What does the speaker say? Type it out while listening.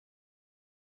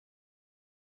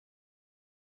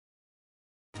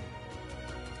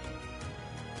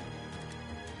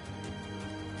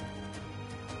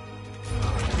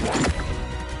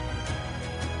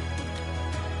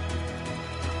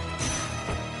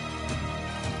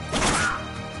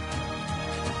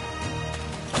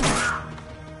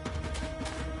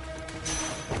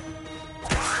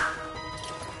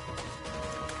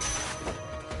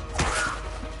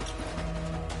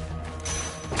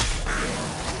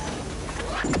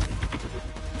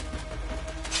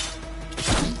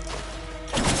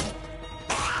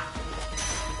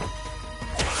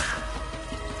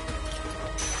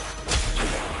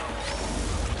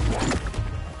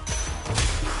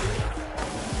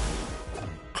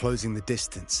closing the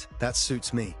distance. That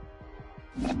suits me.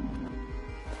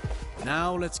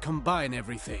 Now let's combine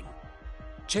everything.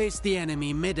 Chase the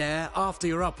enemy mid-air after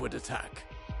your upward attack.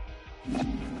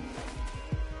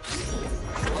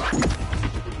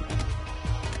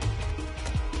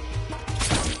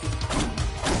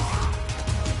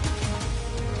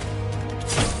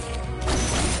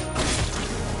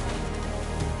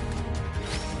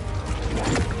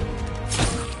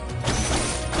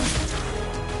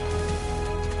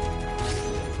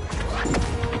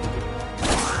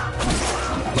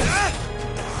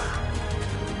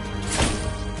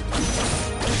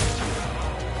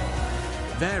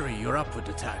 Vary your upward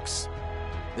attacks.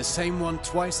 The same one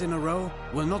twice in a row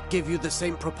will not give you the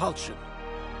same propulsion.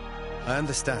 I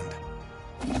understand.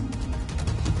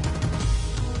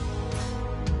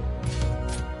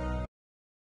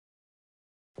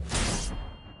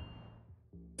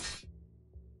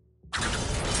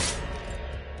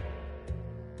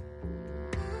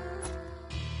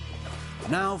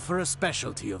 Now for a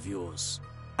specialty of yours.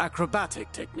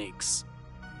 Acrobatic techniques.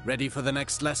 Ready for the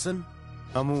next lesson?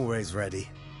 I'm always ready.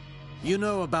 You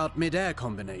know about mid-air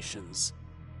combinations,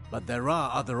 but there are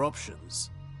other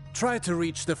options. Try to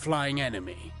reach the flying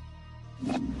enemy.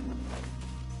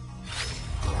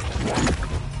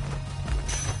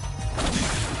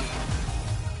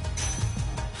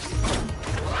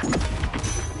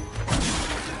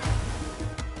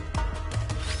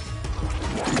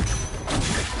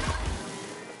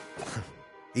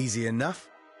 Easy enough?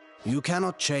 You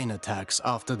cannot chain attacks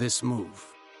after this move,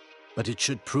 but it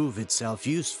should prove itself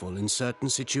useful in certain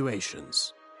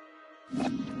situations.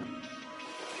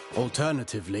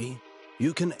 Alternatively,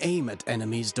 you can aim at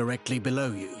enemies directly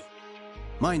below you.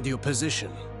 Mind your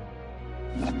position.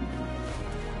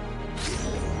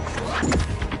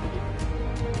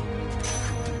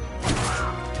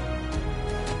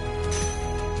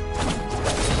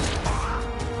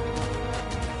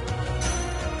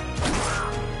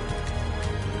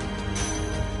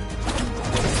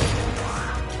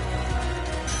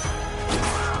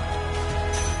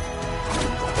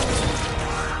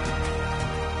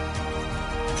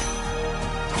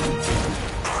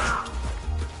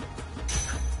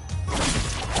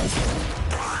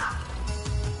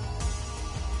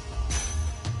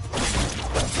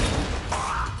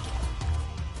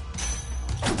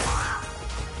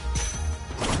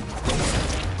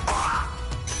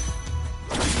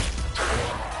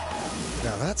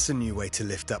 That's a new way to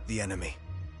lift up the enemy.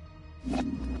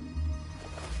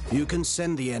 You can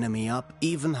send the enemy up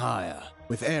even higher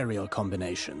with aerial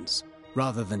combinations,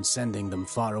 rather than sending them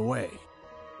far away.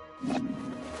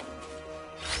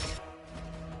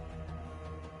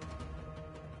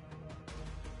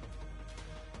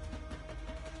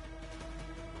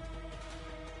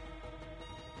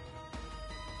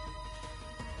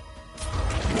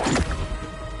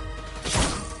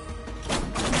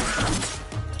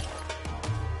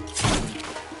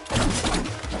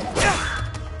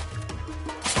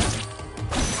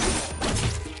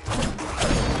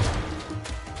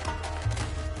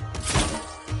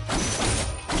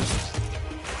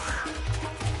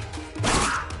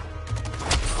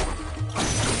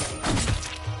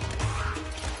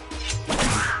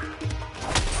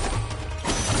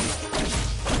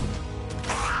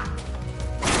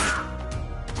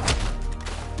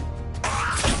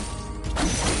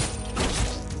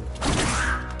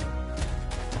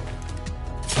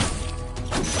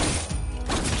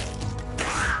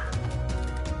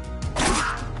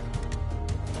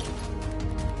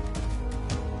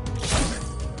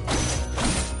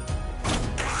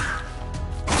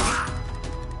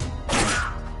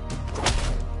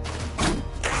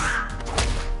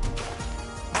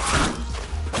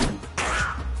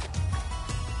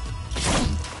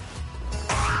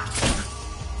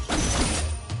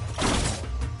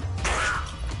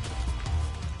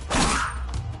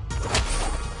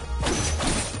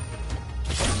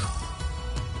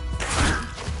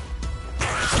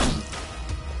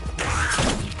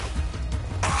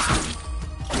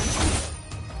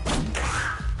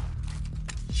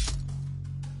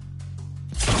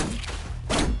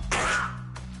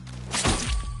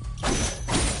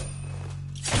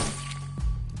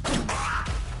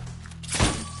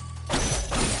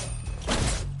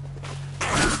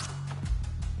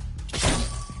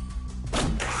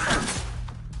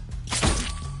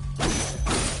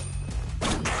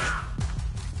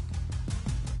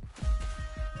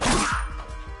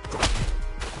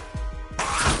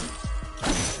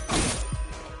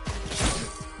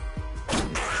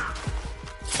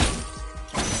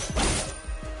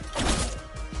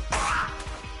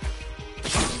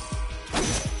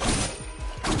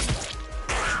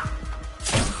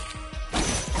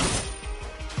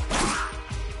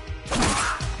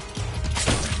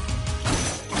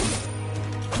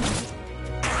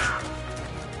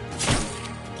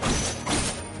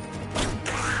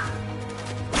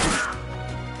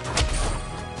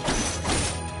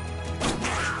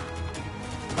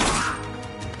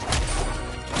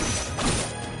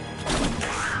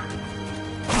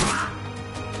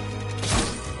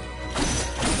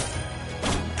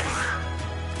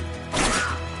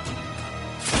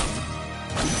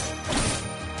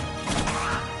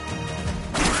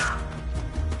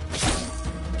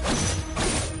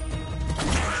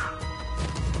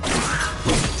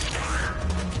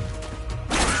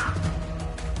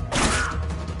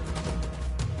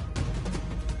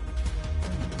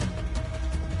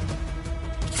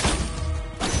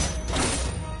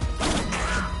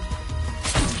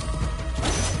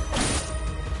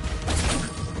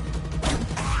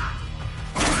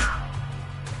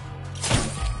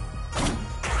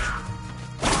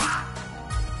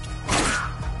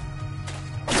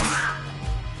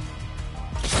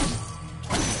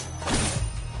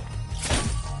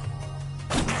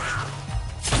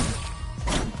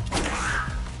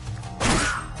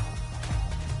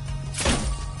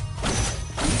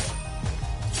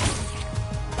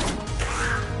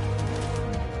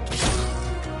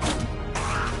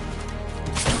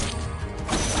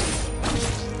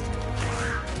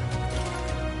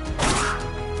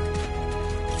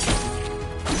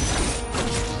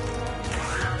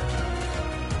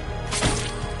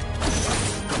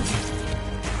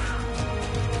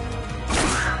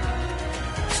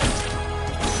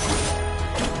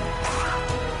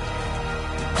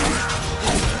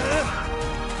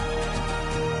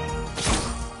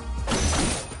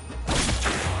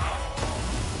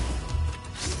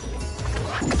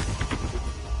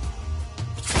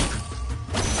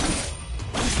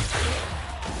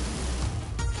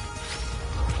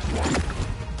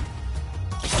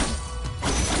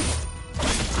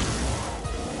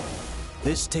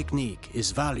 This technique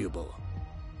is valuable.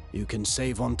 You can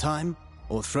save on time,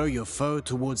 or throw your foe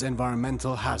towards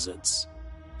environmental hazards.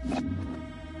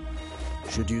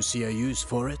 Should you see a use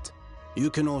for it,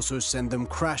 you can also send them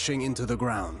crashing into the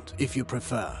ground, if you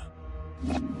prefer.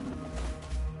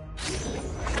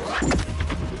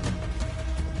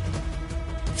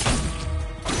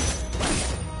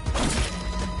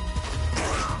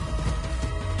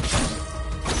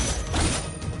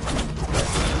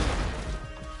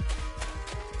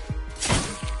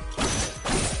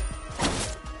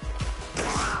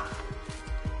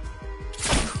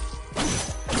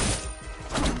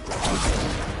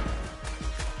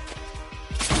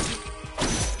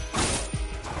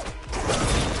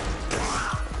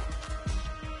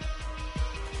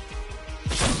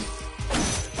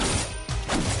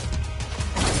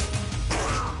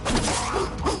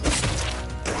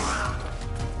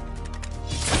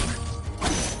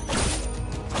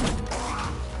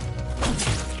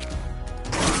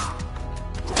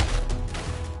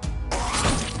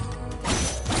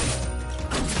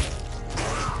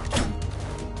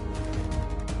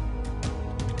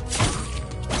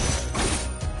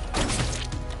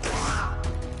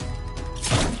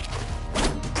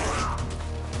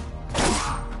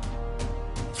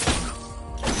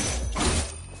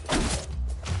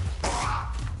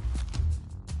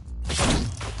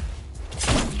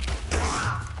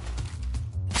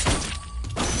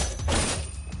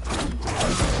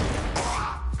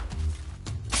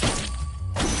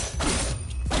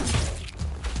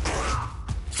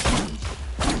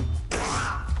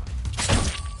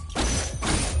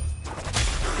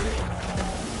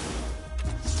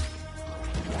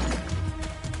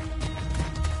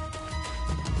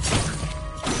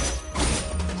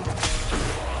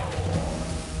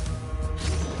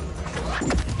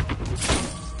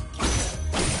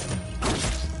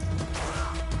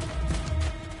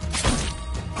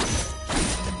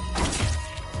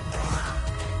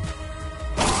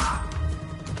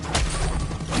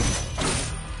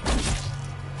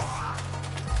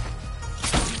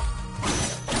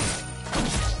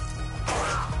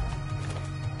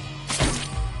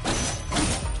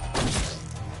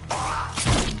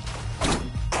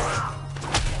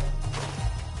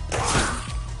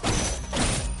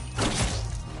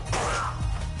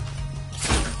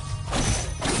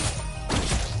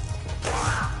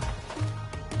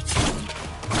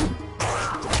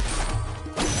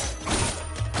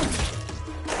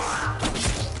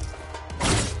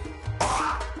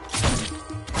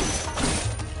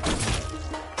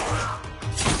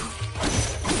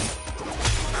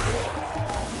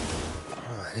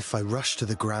 If I rush to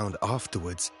the ground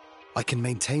afterwards, I can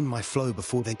maintain my flow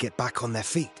before they get back on their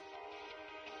feet.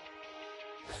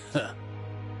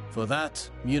 For that,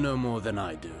 you know more than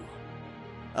I do.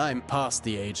 I'm past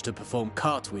the age to perform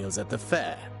cartwheels at the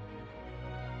fair.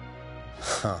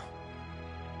 Huh.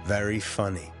 Very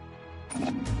funny.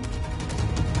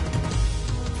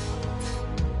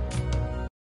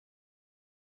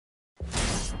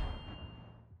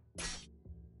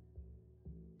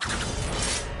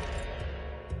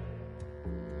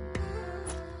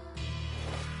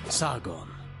 Sargon,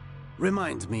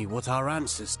 remind me what our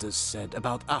ancestors said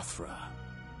about Athra.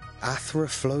 Athra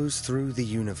flows through the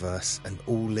universe and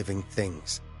all living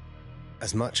things.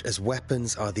 As much as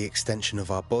weapons are the extension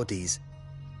of our bodies,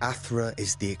 Athra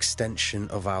is the extension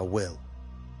of our will.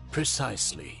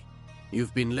 Precisely.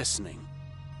 You've been listening.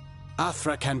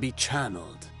 Athra can be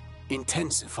channeled,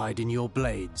 intensified in your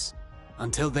blades,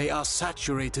 until they are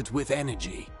saturated with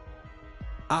energy.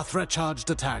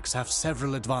 Athra-charged attacks have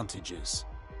several advantages.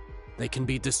 They can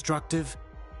be destructive,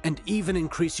 and even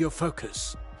increase your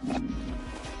focus.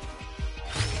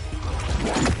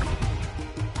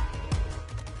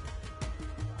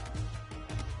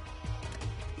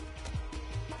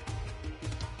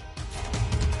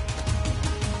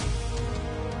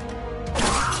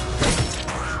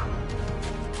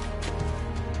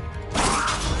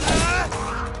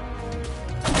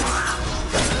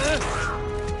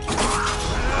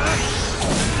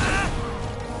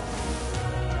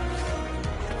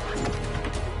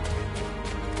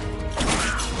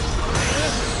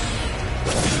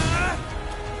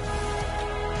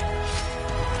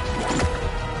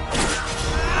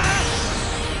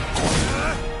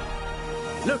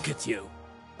 Look at you.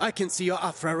 I can see your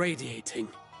Athra radiating.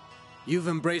 You've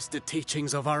embraced the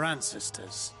teachings of our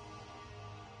ancestors.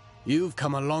 You've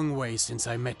come a long way since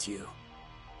I met you.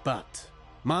 But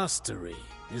mastery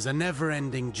is a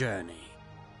never-ending journey.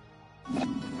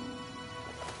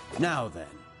 Now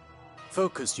then,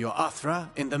 focus your Athra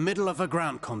in the middle of a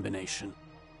ground combination.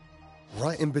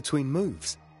 Right in between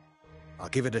moves. I'll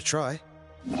give it a try.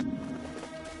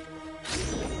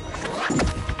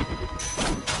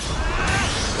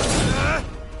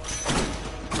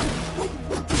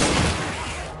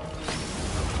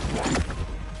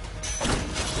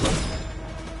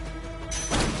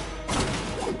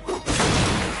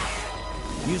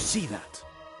 You see that?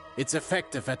 It's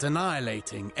effective at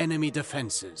annihilating enemy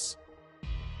defenses.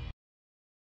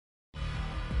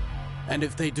 And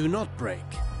if they do not break,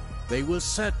 they will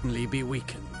certainly be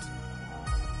weakened.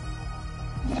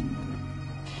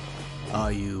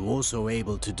 Are you also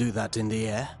able to do that in the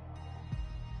air?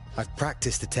 I've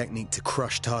practiced the technique to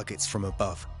crush targets from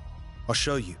above. I'll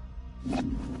show you.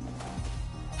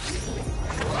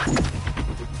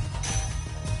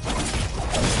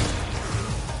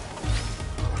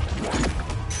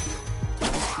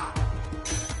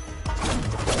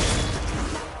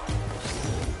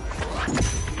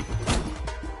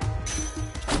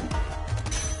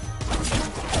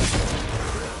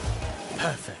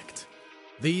 Perfect.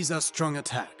 These are strong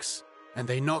attacks, and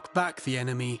they knock back the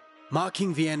enemy,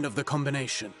 marking the end of the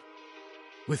combination.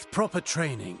 With proper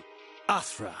training,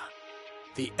 Athra,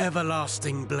 the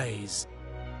everlasting blaze,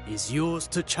 is yours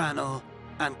to channel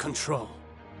and control.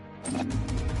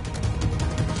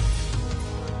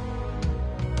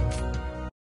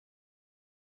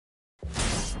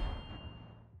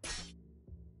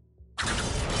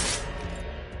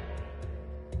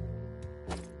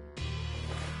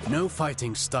 No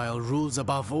fighting style rules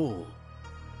above all.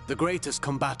 The greatest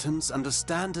combatants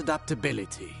understand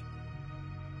adaptability.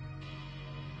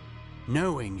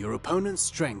 Knowing your opponent's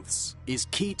strengths is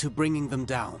key to bringing them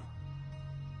down.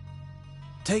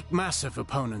 Take massive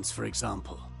opponents, for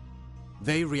example.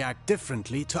 They react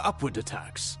differently to upward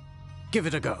attacks. Give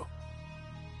it a go.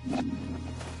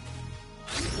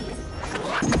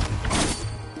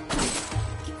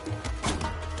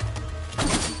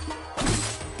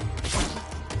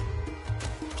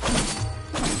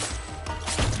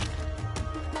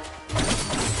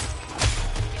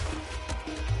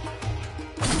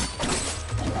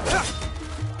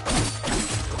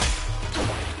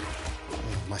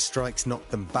 My strikes knock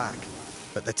them back,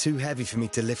 but they're too heavy for me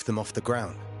to lift them off the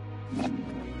ground.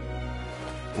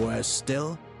 Worse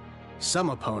still, some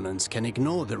opponents can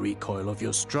ignore the recoil of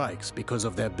your strikes because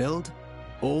of their build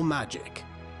or magic.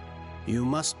 You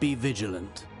must be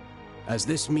vigilant, as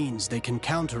this means they can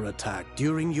counterattack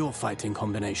during your fighting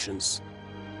combinations.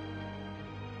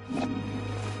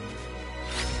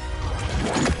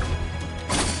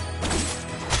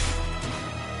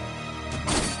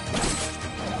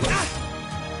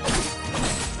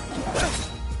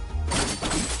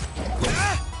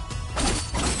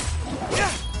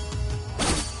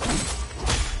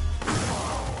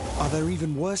 Are there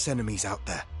even worse enemies out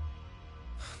there?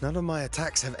 None of my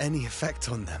attacks have any effect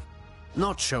on them.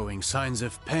 Not showing signs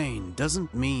of pain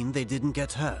doesn't mean they didn't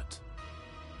get hurt.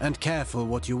 And careful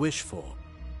what you wish for.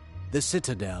 The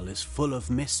Citadel is full of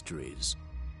mysteries.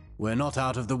 We're not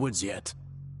out of the woods yet.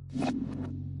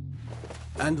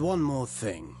 And one more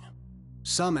thing.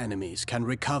 Some enemies can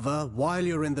recover while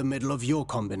you're in the middle of your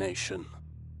combination.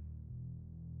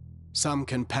 Some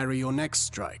can parry your next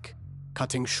strike,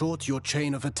 cutting short your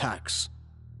chain of attacks.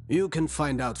 You can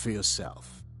find out for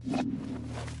yourself.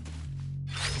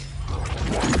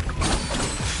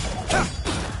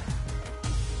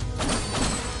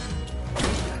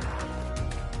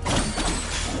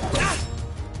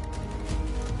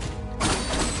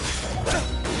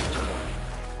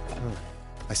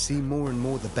 I see more and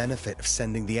more the benefit of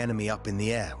sending the enemy up in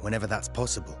the air whenever that's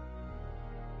possible.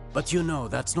 But you know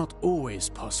that's not always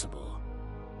possible.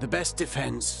 The best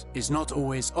defense is not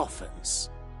always offense.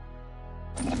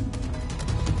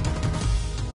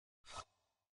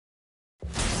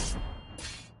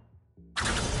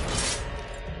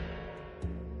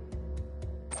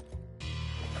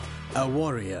 A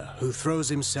warrior who throws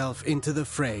himself into the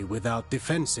fray without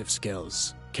defensive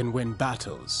skills can win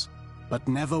battles, but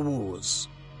never wars.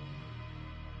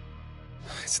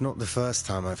 It's not the first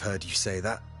time I've heard you say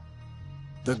that.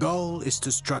 The goal is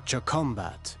to structure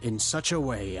combat in such a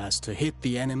way as to hit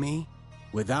the enemy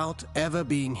without ever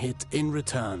being hit in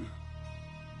return.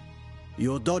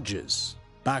 Your dodges,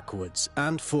 backwards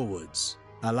and forwards,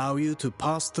 allow you to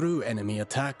pass through enemy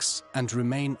attacks and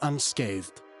remain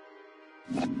unscathed.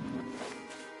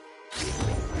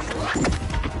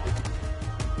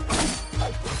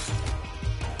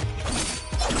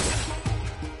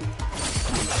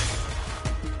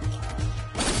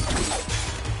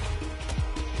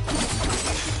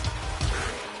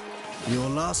 Your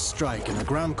last strike in a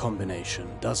ground combination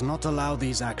does not allow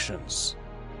these actions.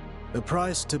 The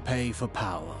price to pay for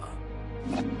power.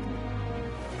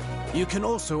 You can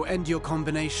also end your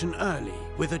combination early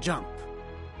with a jump.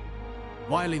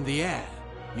 While in the air,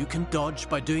 you can dodge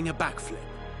by doing a backflip.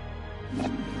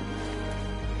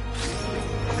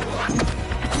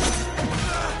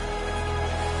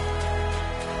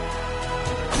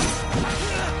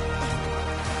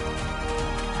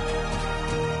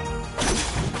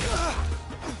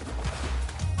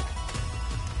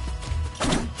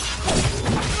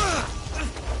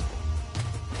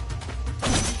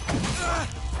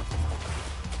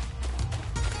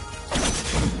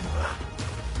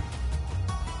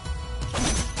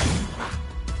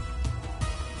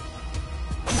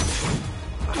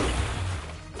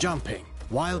 Jumping,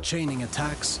 while chaining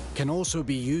attacks, can also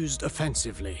be used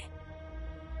offensively.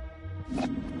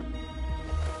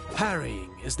 Parrying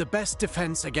is the best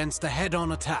defense against a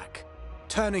head-on attack,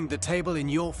 turning the table in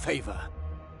your favor.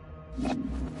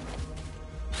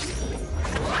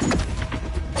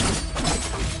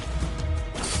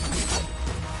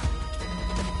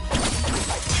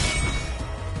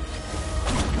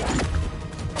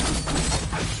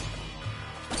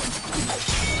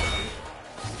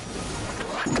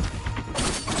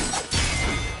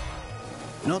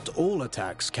 Not all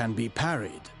attacks can be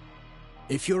parried.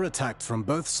 If you're attacked from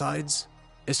both sides,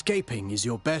 escaping is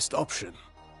your best option.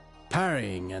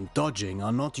 Parrying and dodging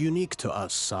are not unique to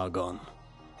us, Sargon.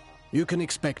 You can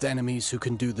expect enemies who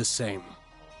can do the same.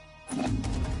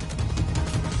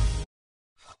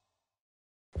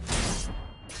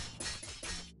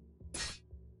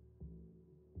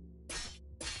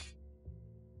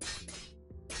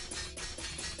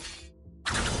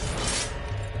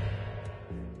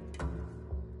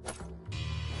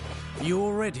 You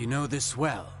already know this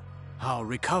well, how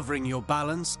recovering your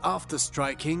balance after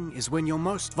striking is when you're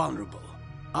most vulnerable.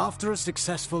 After a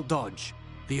successful dodge,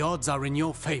 the odds are in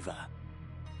your favor.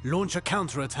 Launch a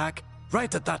counterattack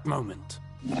right at that moment.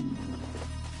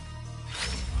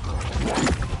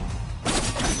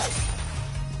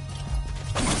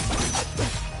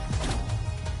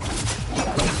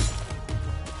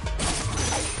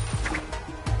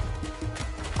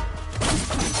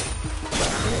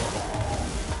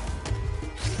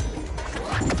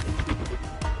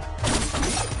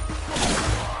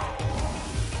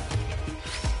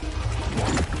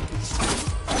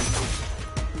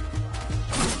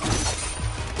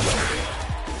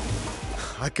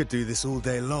 I could do this all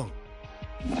day long.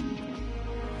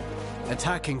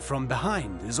 Attacking from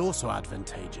behind is also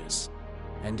advantageous,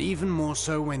 and even more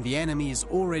so when the enemy is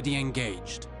already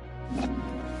engaged.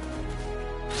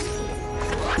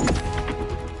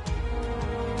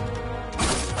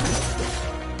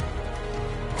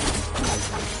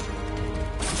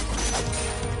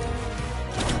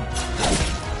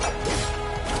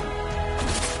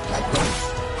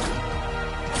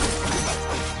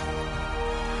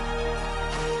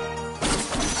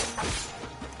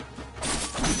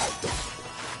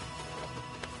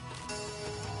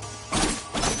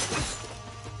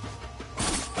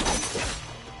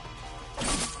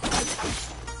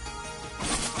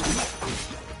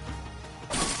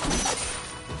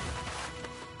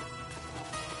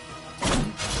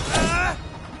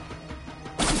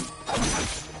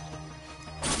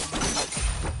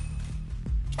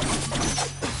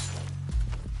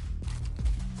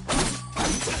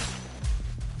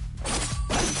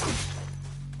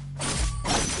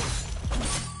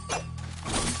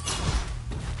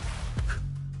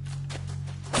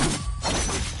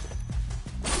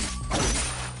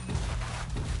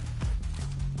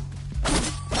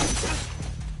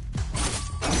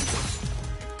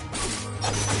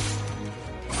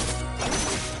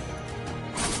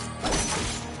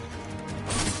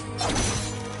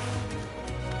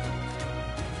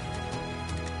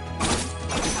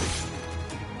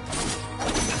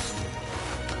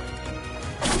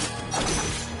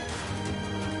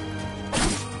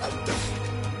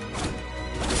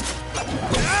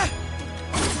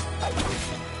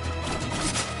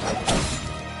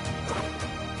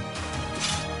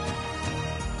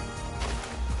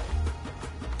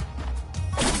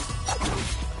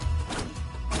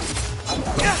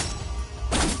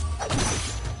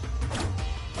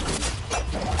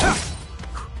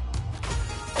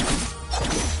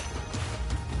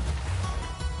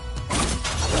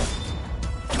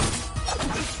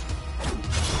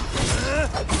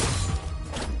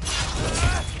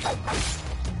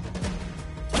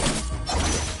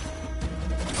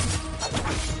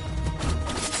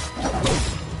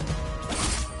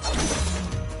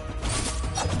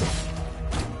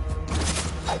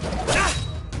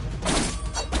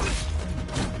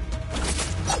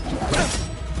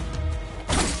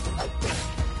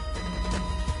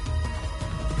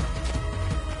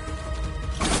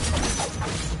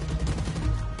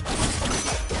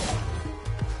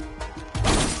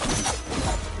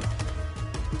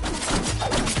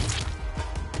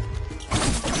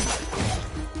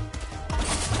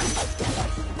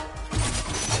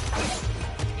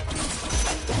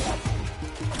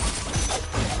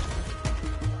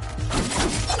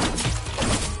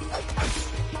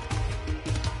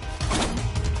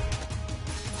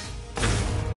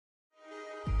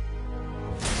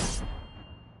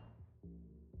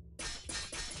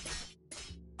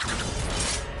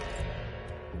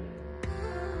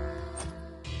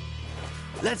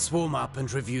 Let's warm up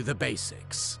and review the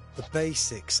basics. The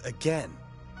basics again.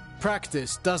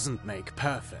 Practice doesn't make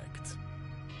perfect.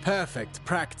 Perfect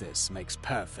practice makes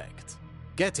perfect.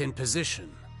 Get in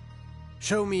position.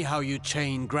 Show me how you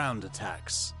chain ground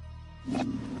attacks.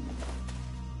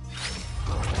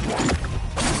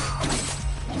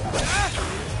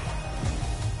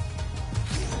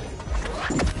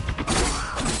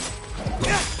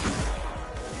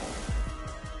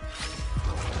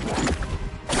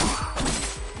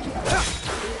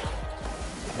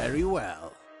 Very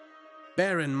well.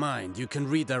 Bear in mind you can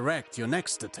redirect your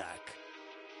next attack.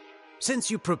 Since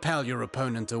you propel your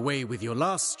opponent away with your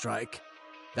last strike,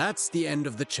 that's the end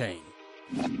of the chain.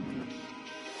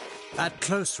 At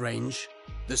close range,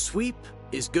 the sweep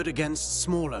is good against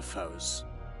smaller foes.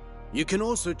 You can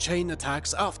also chain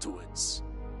attacks afterwards.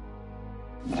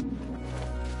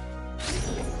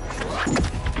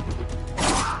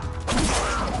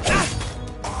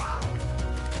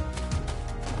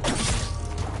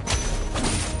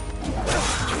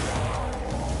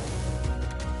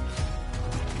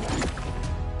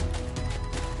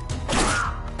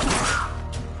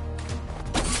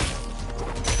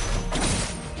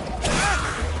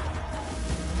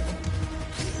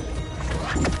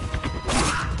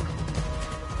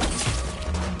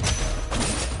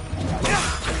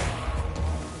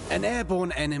 An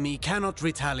airborne enemy cannot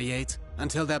retaliate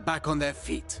until they're back on their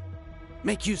feet.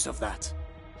 Make use of that.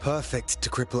 Perfect to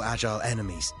cripple agile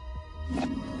enemies.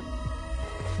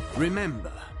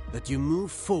 Remember that you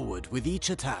move forward with each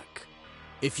attack.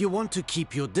 If you want to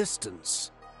keep your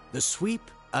distance, the sweep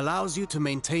allows you to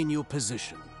maintain your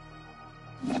position.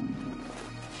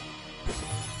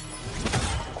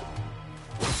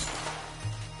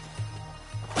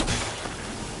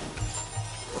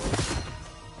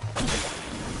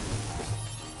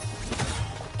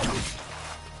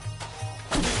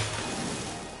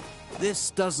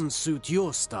 This doesn't suit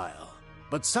your style,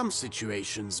 but some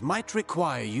situations might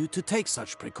require you to take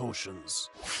such precautions.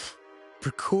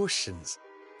 Precautions?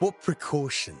 What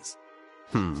precautions?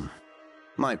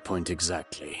 My point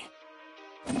exactly.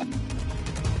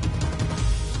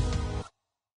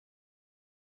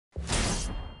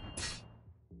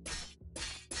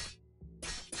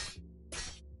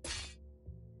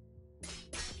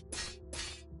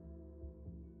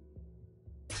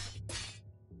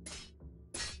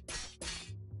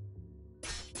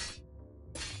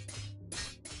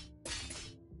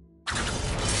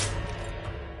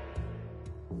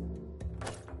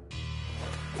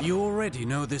 You already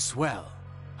know this well,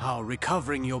 how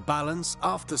recovering your balance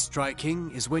after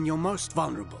striking is when you're most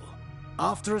vulnerable.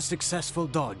 After a successful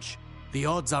dodge, the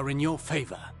odds are in your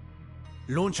favor.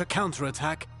 Launch a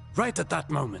counterattack right at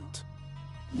that moment.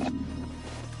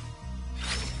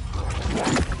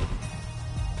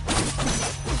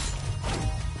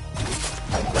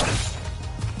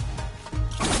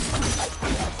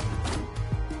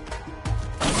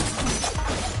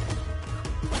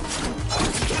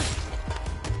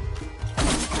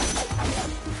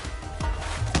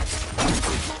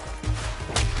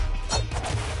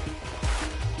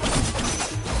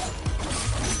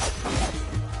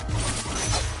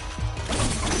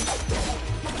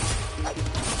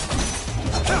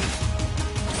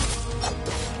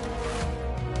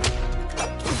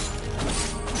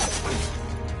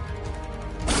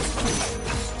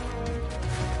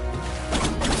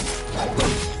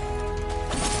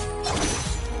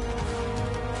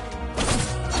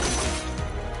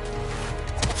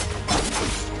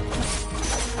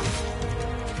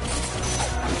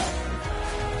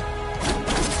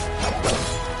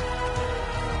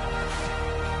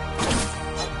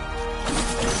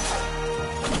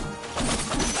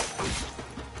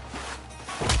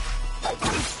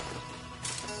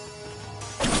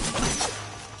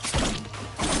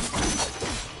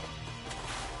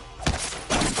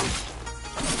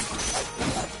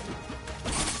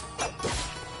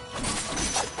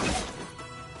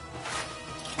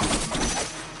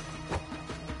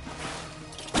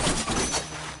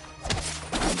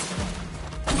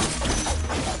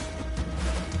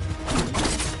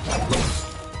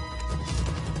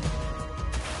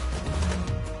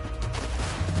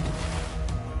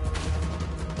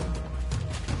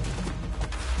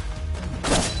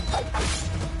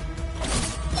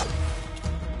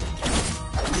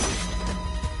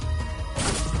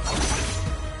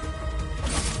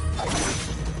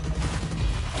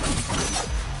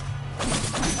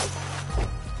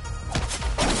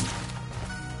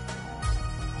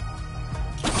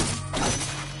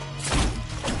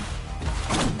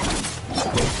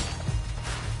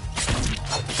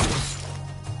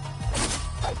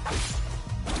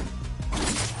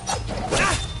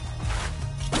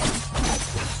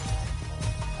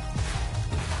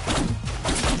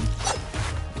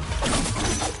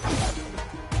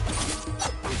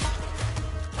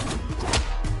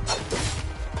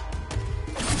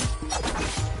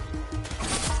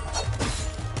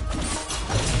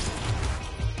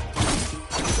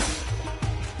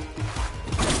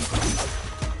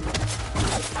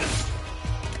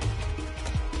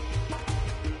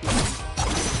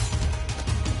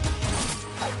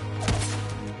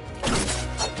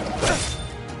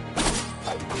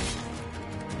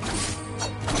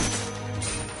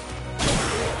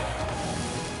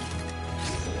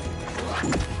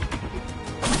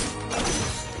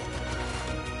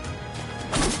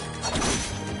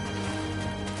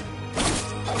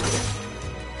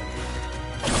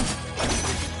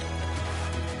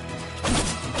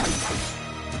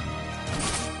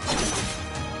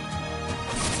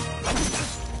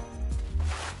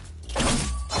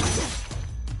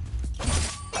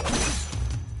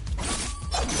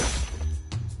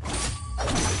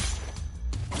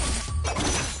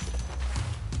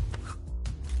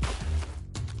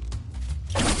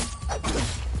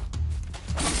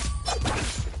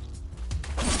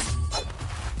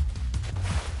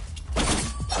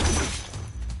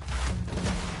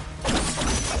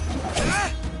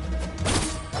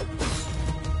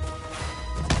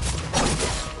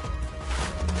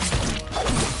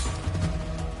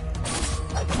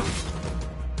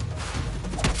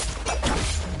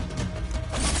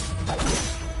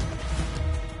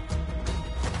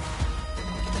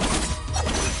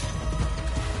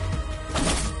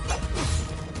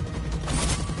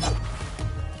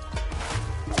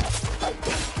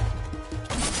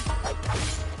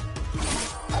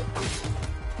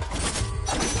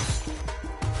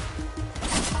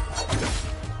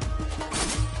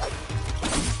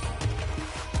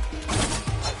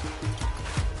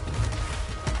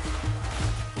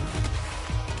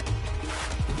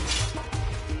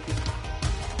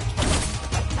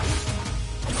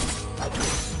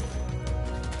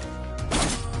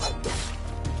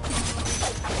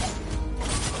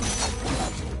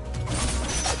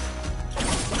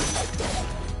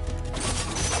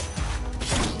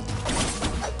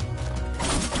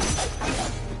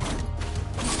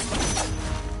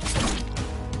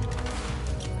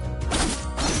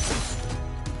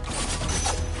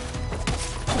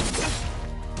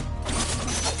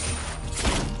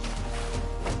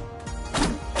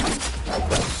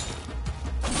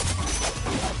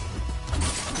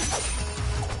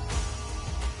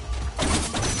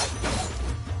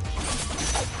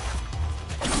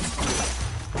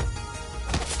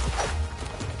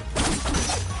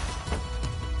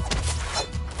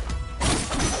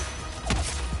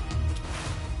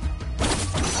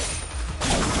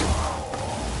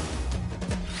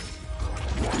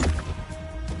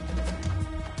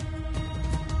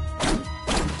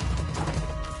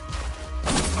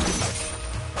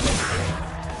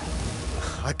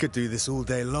 could do this all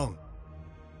day long.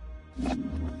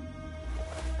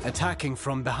 Attacking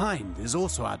from behind is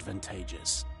also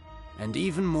advantageous, and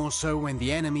even more so when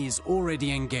the enemy is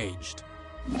already engaged.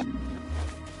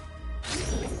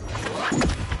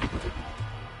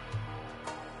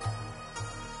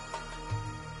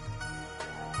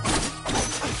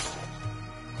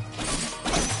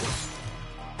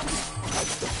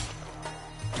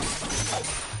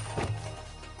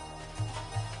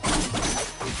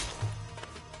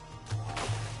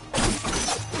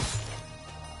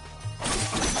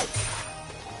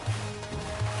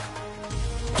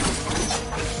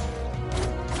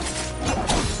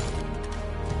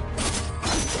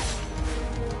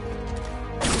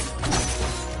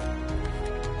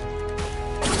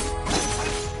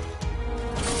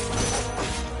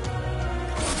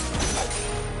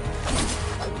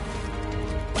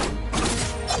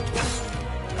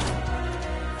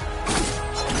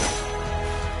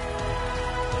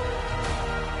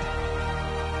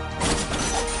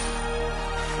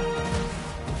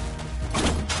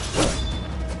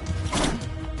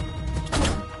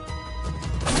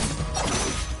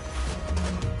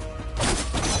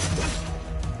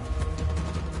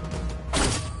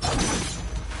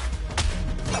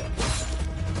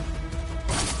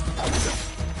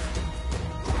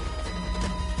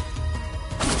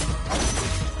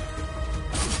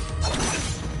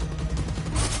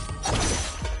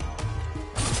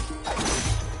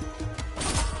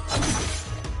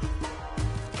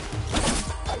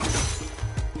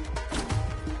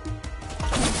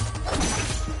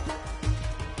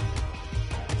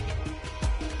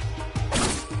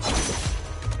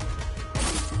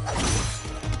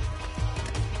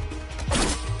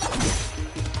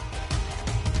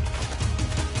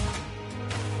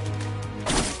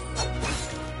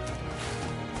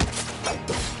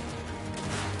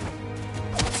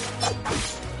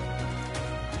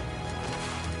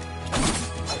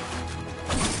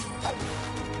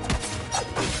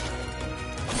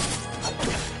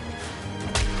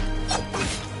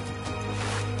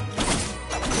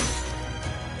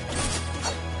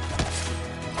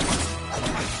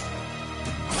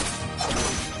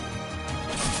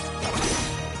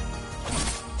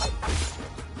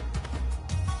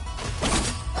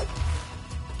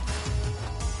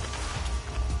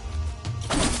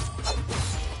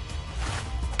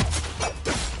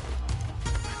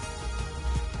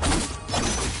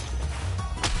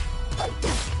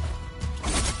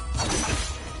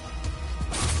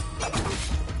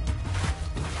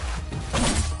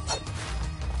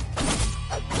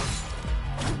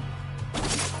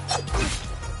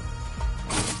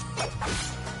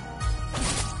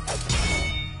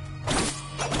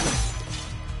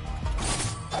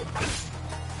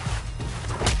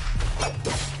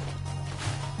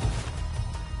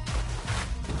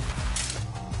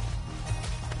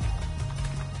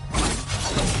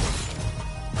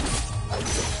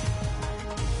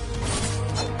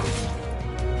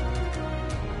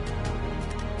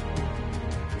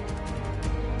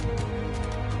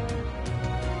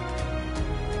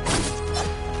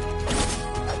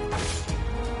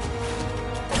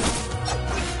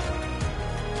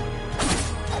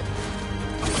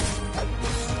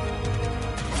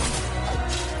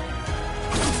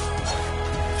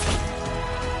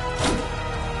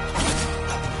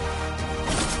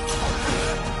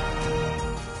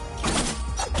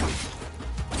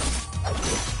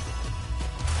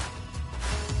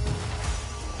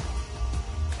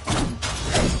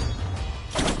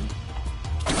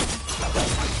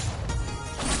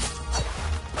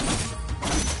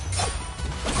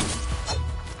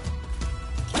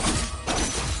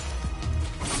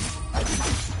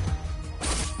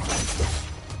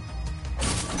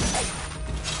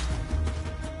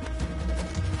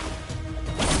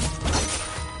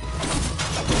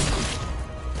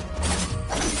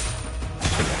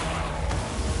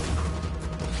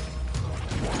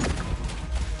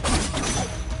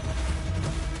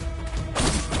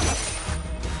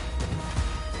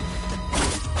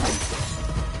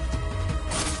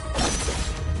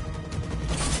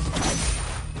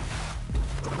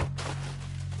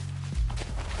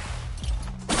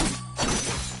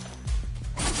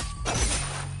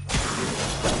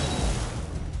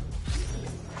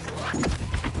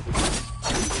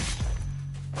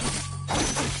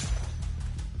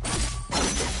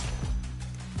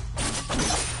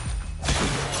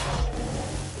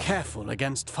 Careful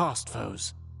against fast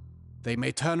foes. They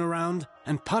may turn around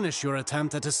and punish your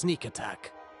attempt at a sneak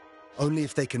attack. Only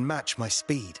if they can match my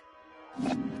speed.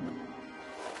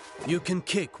 You can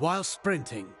kick while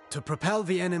sprinting to propel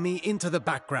the enemy into the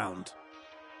background.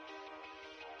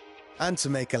 And to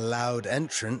make a loud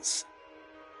entrance.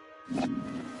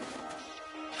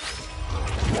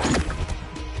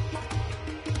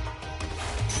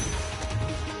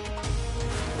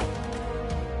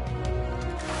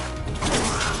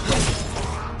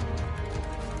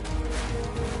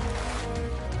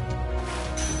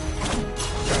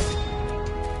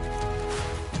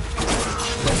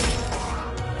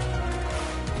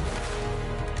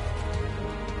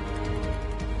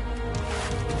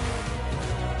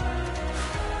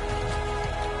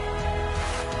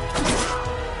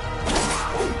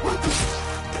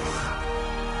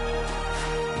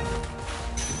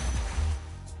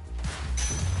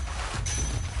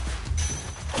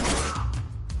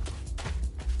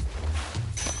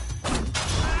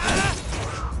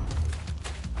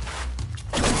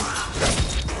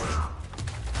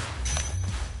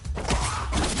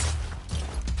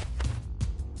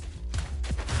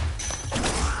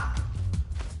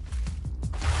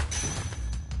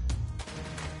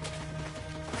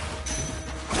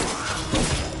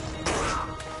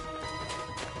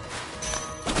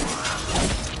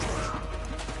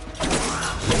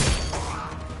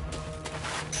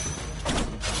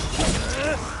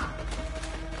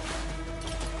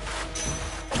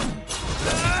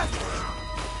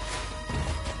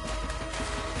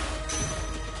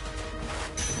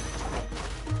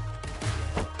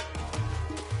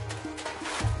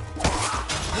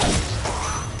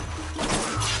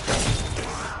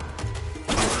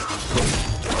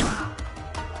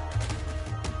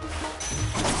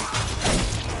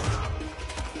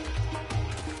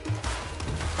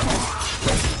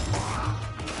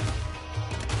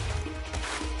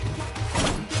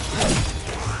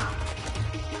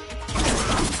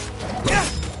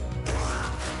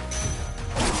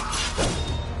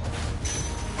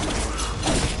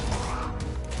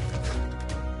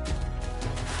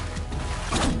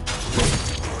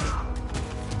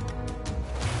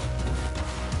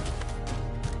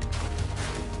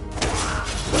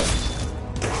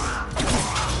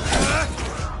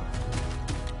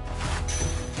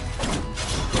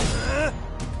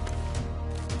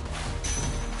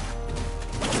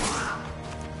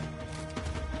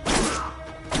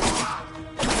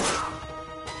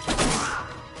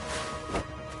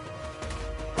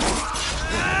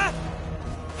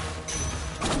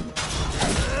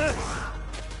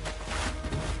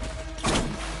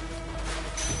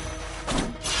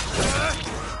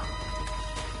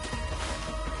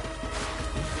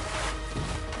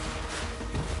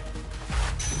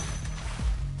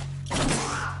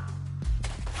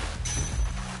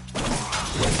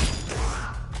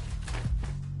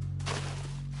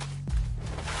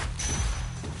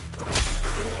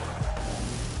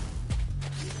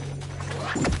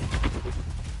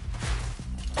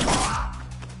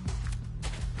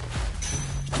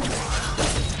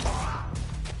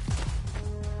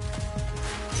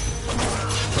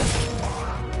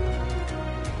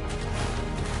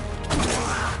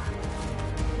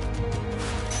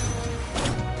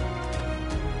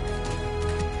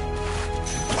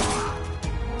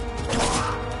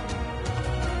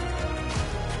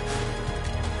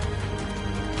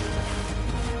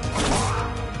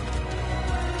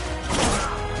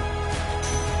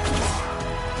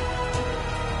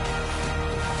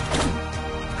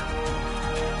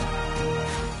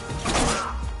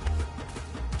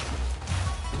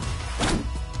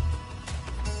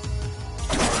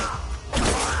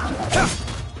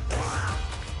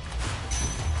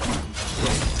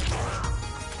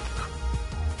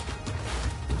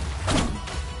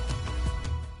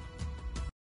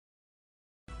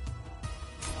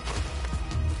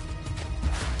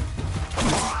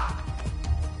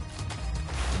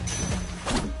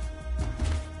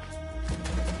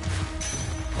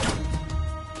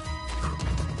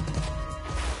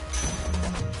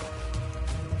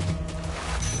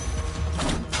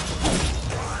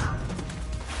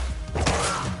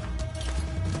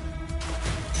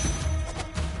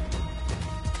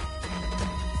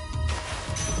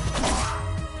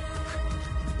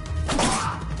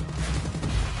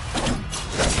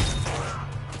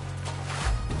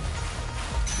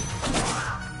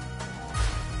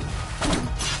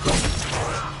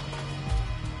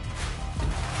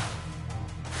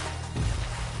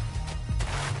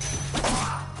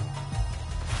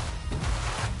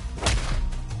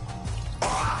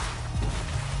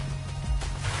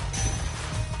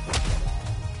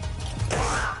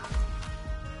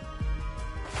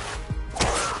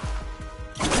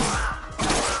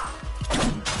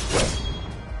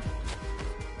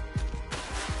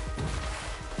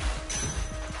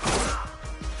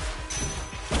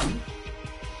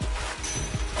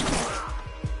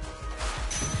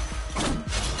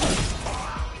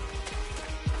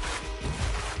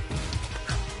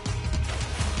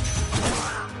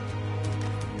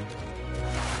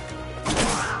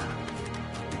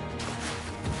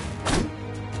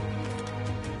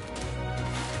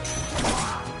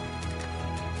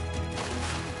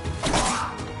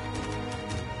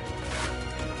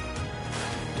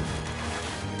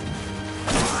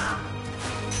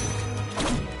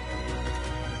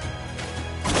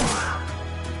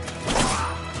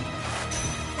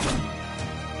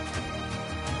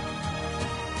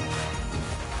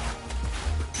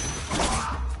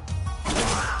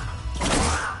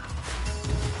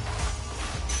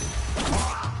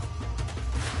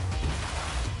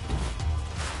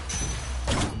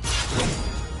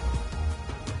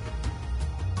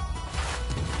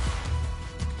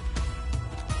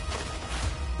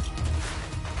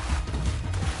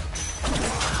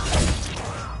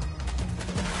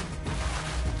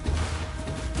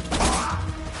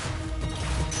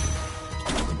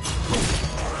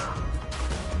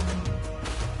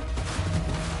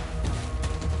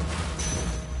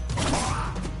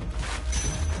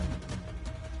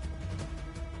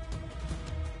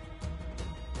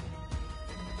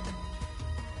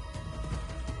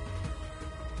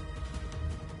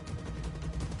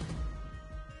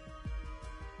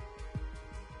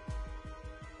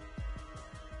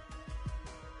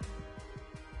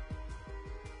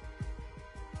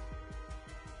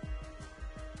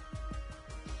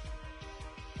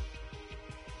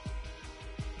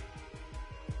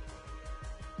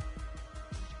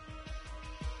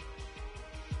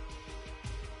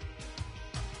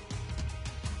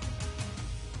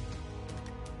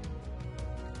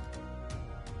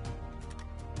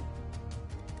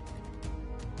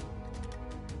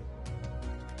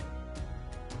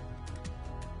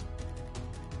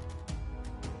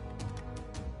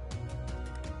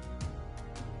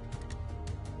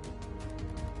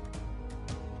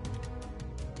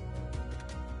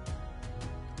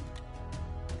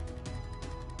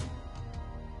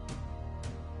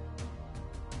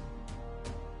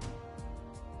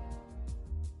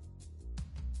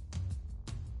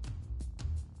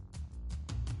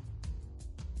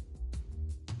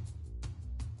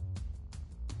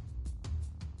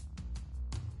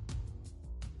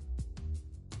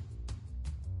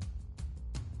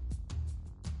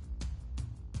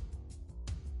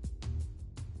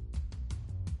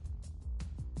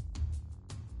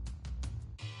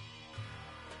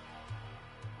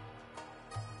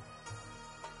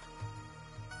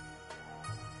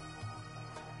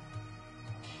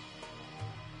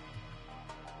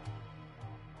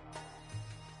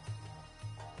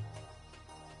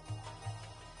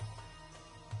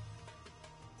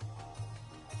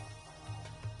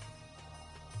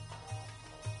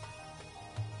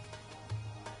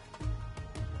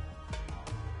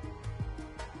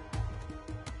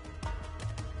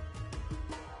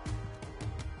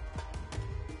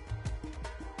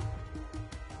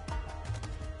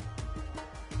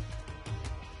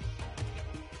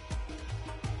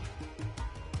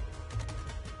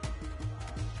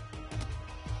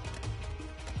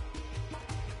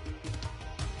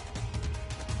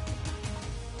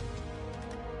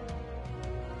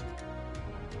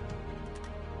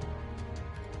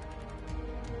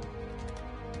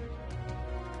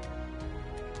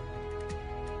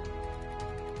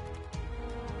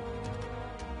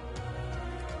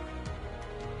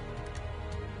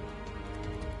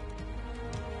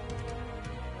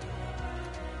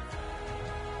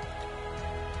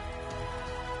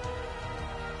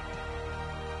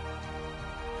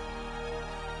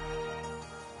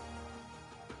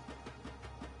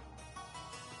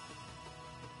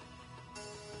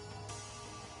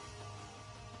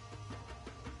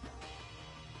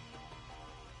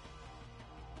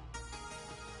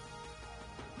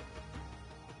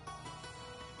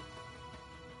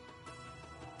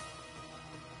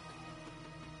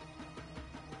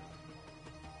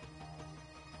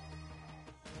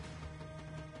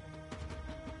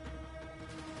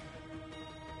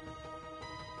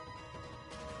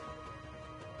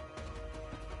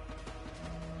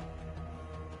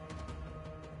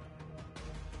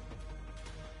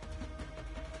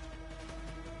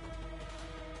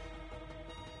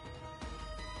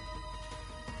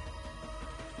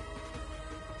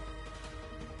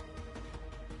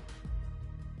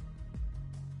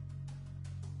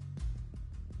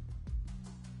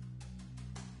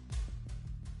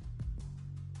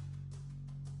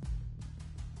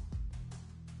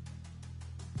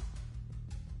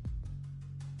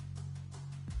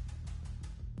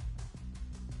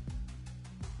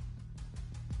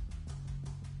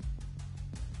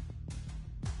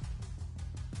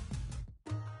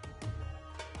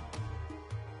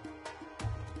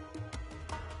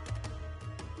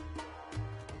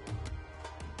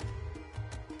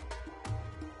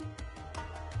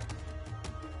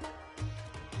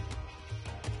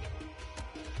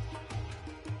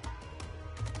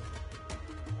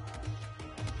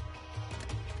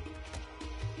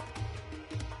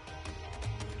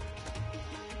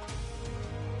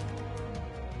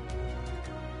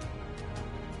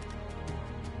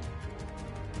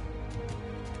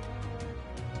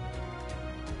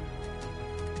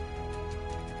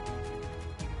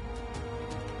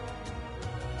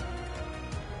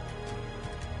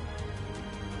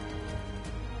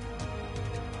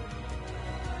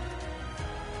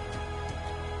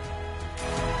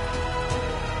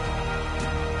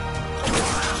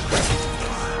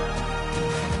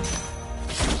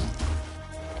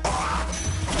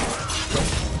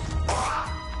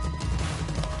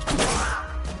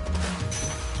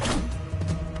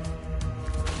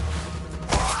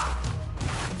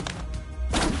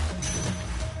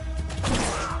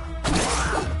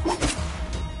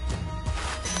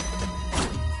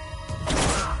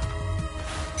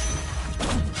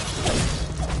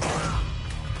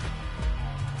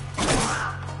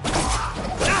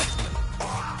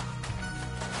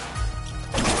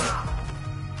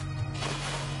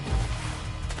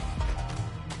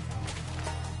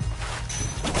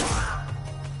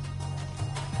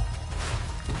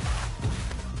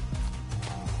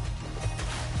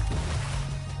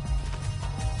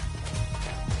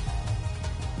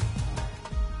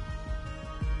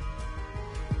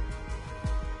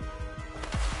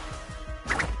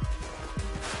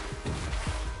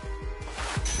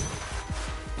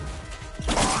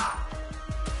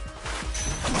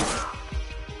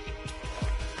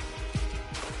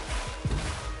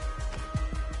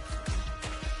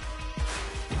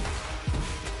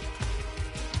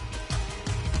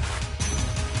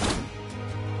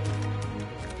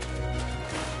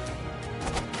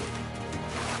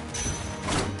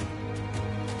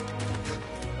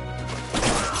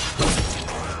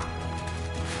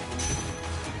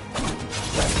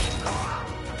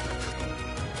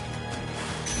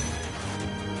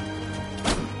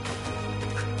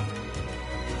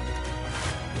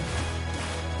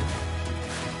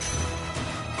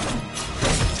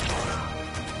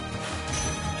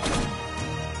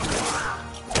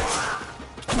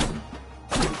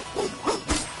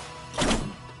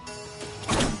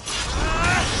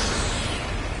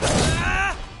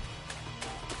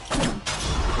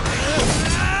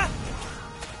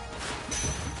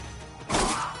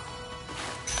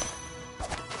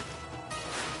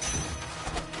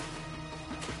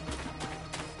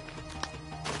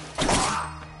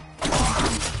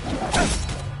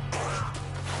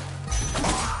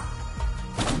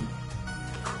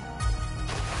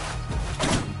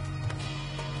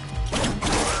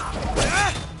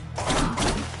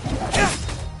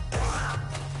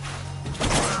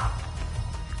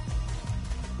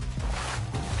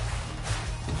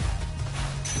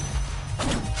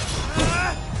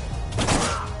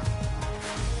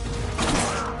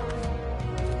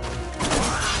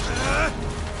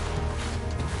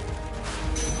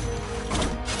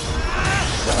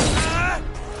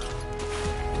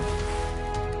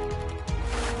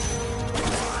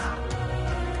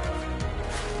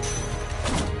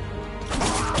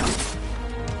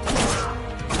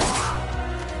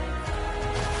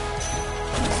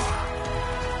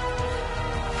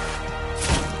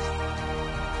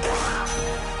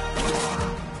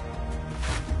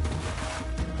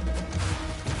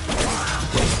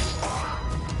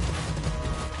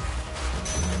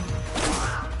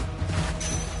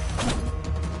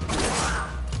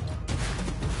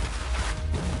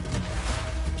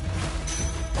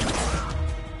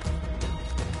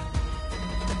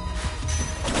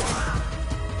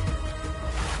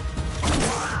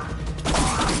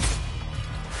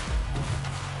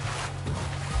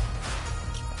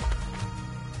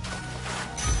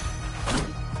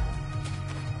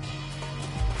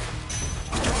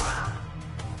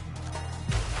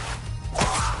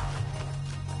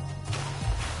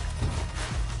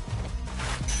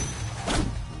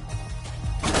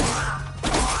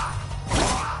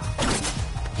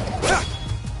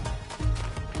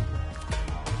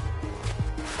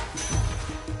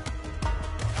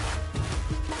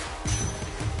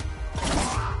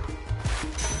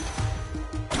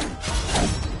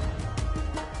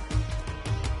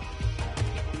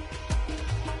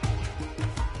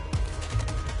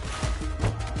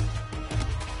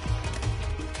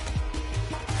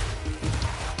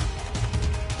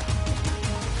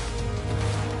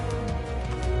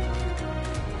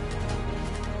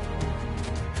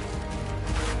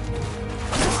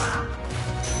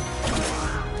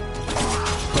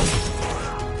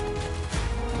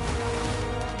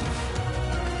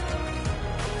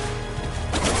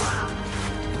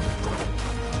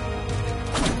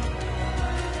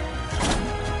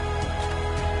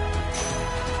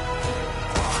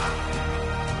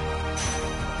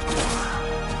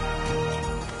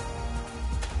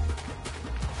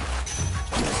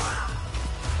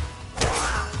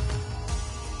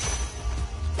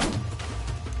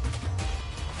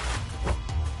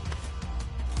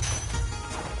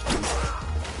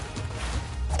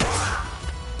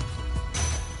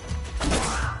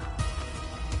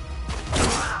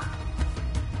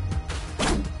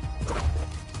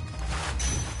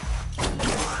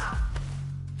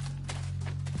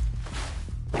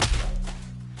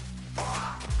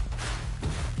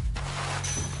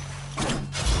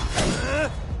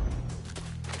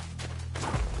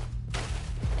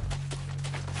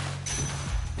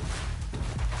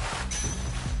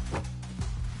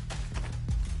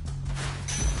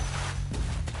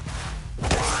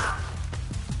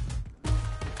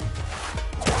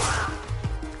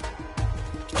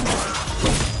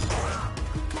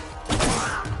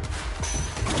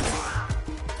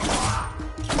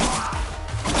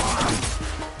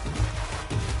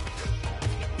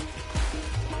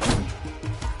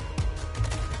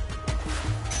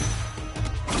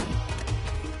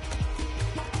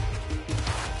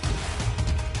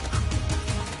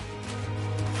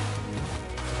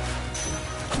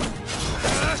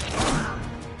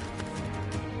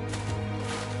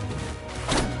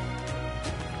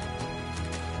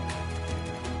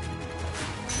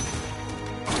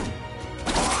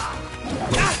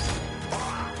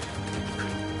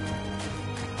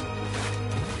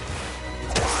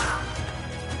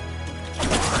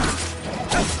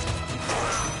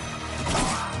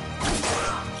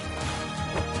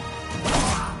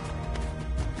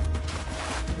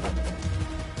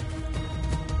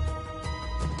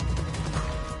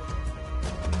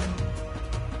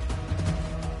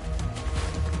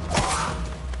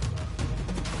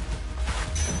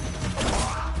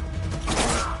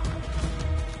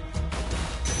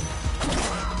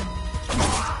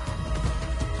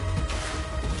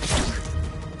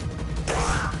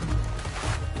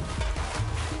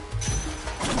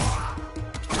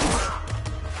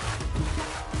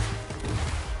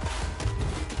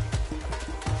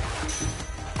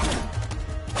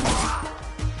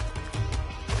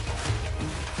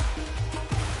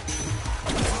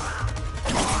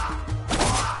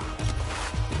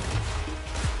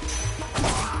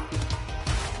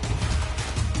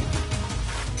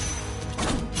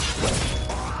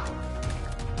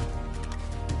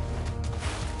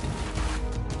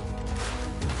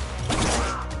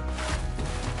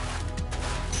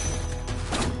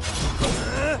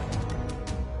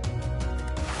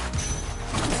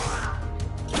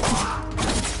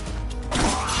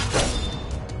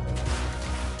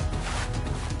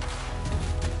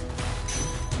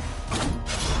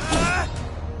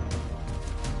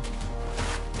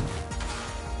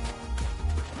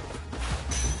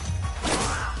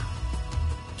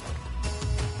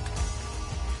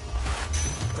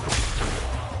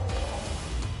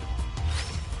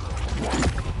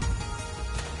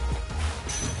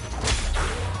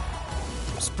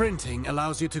 Sprinting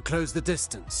allows you to close the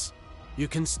distance. You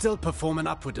can still perform an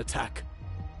upward attack.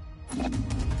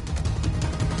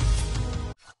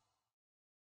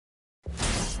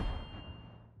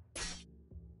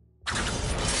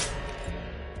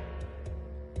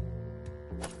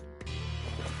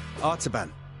 Artaban,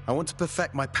 I want to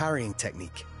perfect my parrying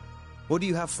technique. What do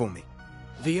you have for me?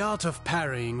 The art of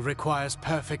parrying requires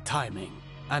perfect timing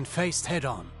and faced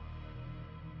head-on.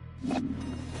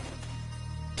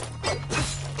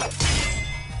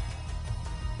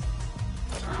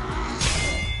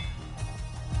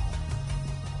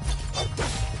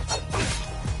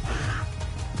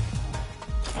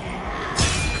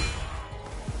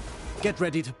 Get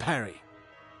ready to parry.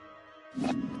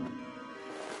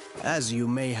 As you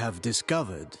may have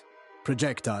discovered,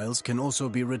 projectiles can also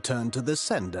be returned to the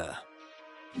sender.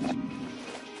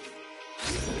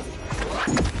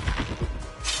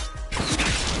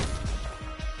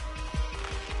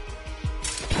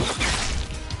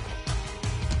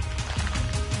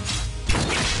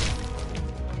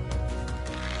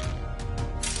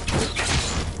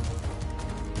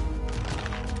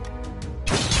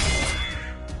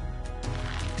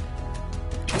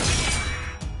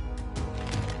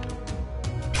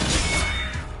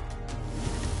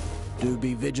 Do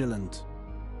be vigilant.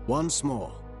 Once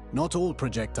more, not all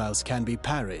projectiles can be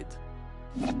parried.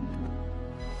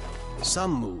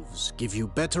 Some moves give you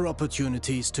better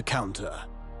opportunities to counter.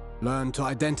 Learn to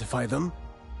identify them,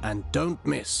 and don't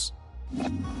miss.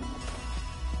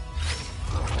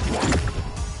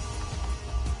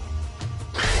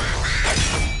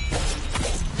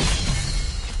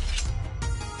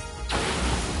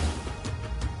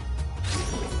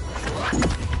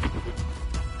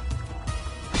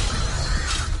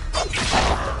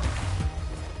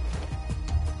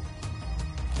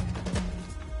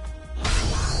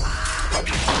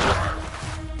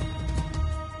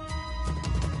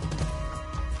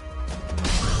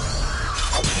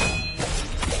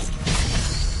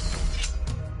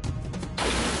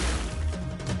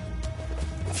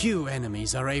 Few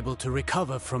enemies are able to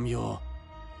recover from your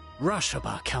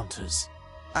Rashaba counters.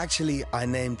 Actually, I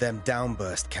named them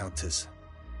downburst counters.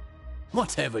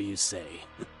 Whatever you say.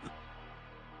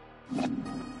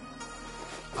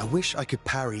 I wish I could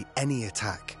parry any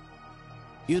attack.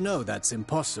 You know that's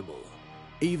impossible,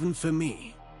 even for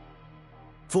me.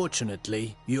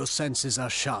 Fortunately, your senses are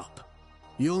sharp.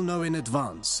 You'll know in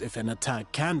advance if an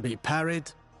attack can be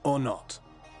parried or not.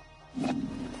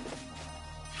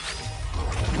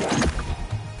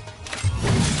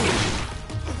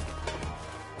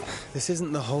 This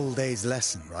isn't the whole day's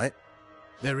lesson, right?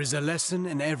 There is a lesson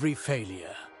in every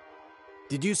failure.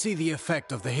 Did you see the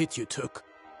effect of the hit you took?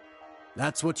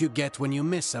 That's what you get when you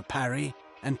miss a parry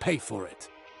and pay for it.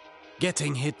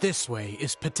 Getting hit this way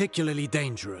is particularly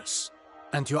dangerous,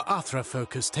 and your Athra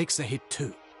focus takes a hit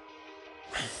too.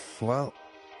 Well,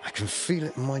 I can feel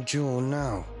it in my jaw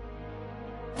now.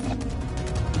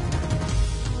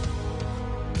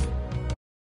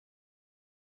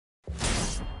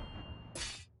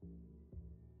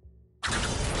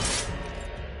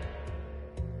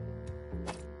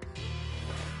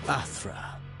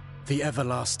 Athra, the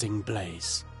everlasting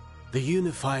blaze, the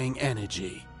unifying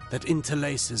energy that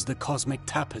interlaces the cosmic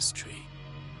tapestry.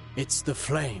 It's the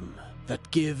flame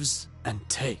that gives and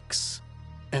takes,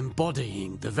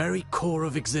 embodying the very core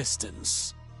of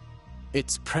existence.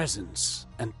 Its presence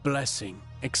and blessing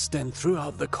extend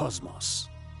throughout the cosmos.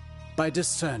 By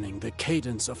discerning the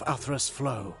cadence of Athra's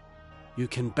flow, you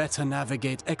can better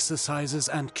navigate exercises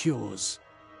and cures.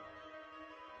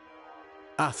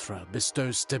 Athra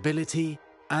bestows stability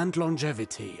and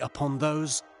longevity upon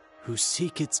those who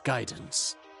seek its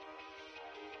guidance.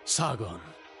 Sargon,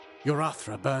 your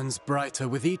Athra burns brighter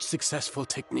with each successful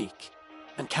technique,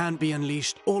 and can be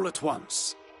unleashed all at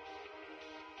once.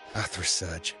 Athra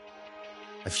Surge.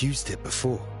 I've used it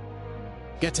before.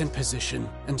 Get in position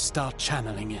and start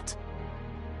channeling it.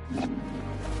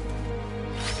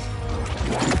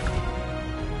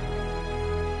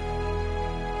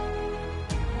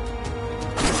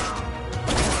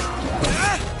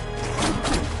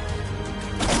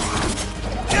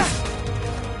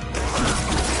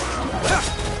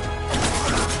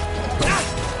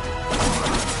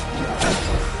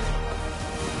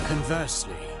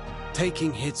 Conversely,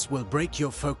 taking hits will break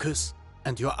your focus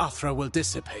and your Athra will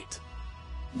dissipate.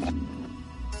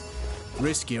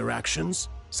 Riskier actions,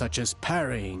 such as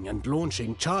parrying and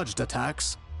launching charged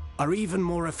attacks, are even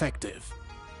more effective.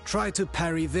 Try to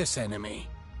parry this enemy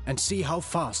and see how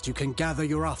fast you can gather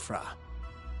your Athra.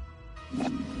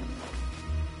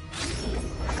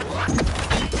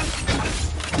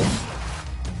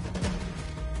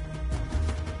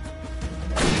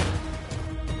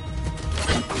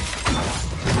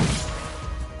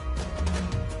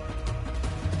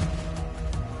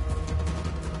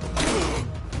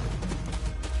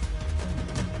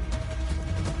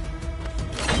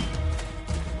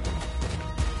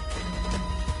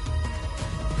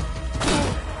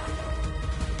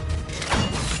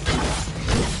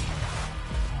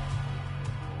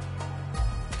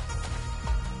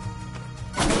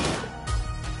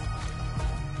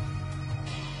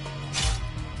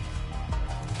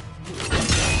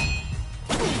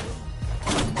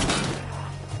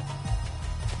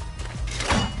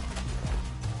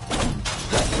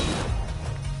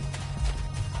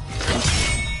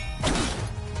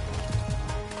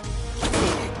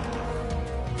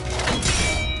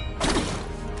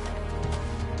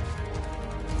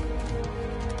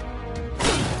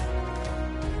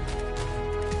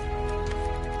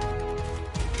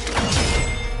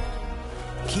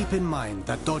 Keep in mind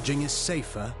that dodging is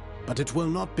safer, but it will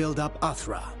not build up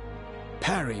Athra.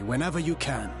 Parry whenever you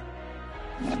can.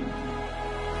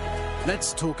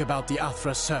 Let's talk about the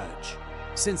Athra Surge.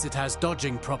 Since it has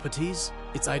dodging properties,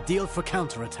 it's ideal for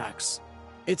counterattacks.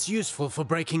 It's useful for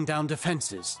breaking down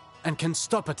defenses, and can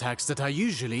stop attacks that are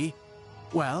usually,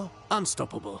 well,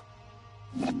 unstoppable.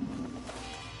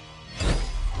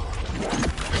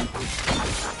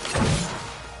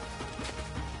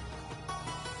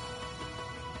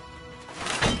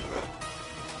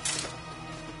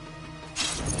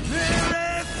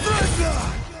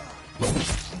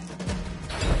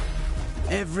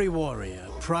 Every warrior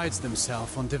prides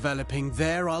themselves on developing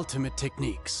their ultimate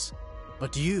techniques,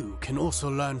 but you can also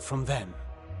learn from them.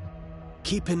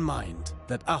 Keep in mind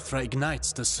that Athra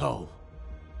ignites the soul,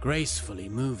 gracefully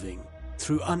moving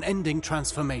through unending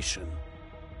transformation.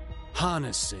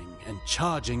 Harnessing and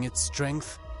charging its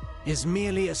strength is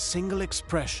merely a single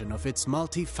expression of its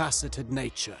multifaceted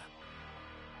nature.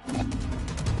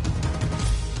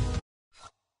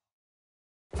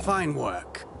 Fine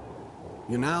work.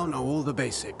 You now know all the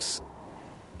basics.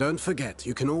 Don't forget,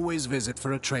 you can always visit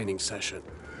for a training session.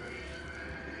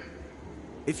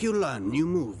 If you learn new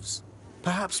moves,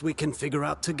 perhaps we can figure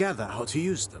out together how to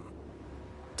use them.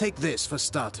 Take this for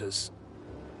starters.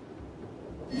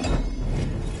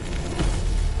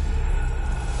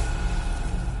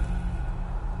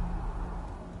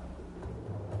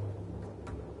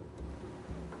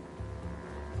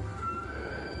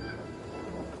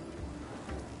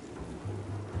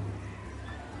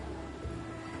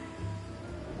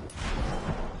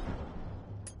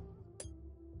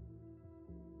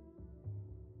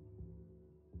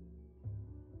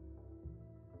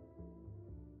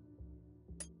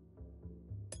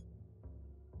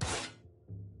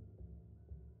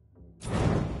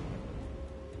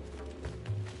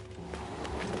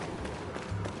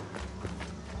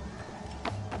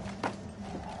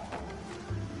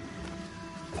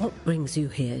 What brings you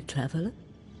here, traveler?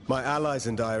 My allies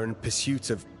and I are in pursuit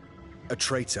of a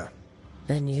traitor.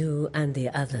 Then you and the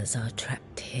others are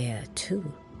trapped here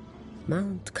too.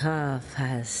 Mount Carve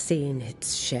has seen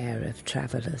its share of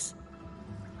travelers.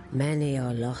 Many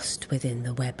are lost within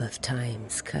the web of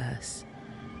time's curse.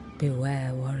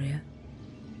 Beware, warrior.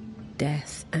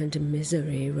 Death and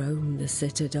misery roam the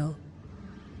citadel.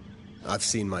 I've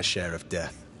seen my share of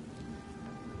death.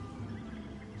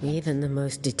 Even the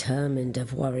most determined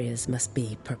of warriors must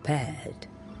be prepared.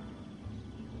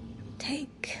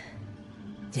 Take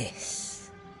this.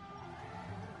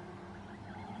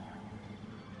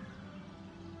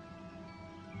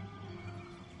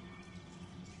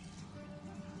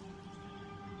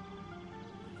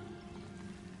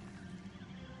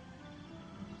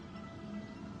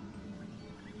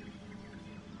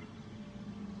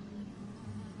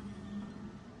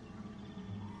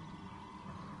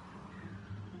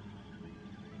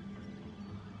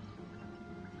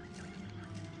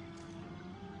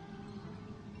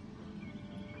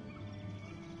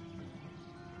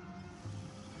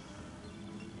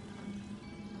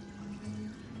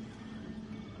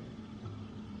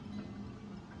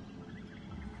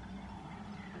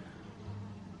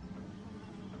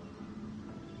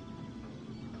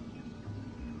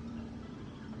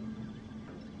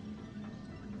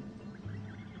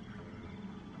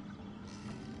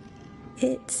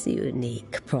 Its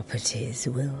unique properties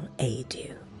will aid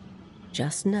you.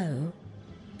 Just know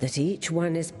that each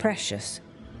one is precious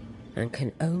and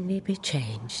can only be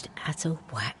changed at a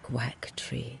whack-whack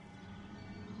tree.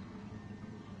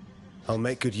 I'll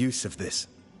make good use of this.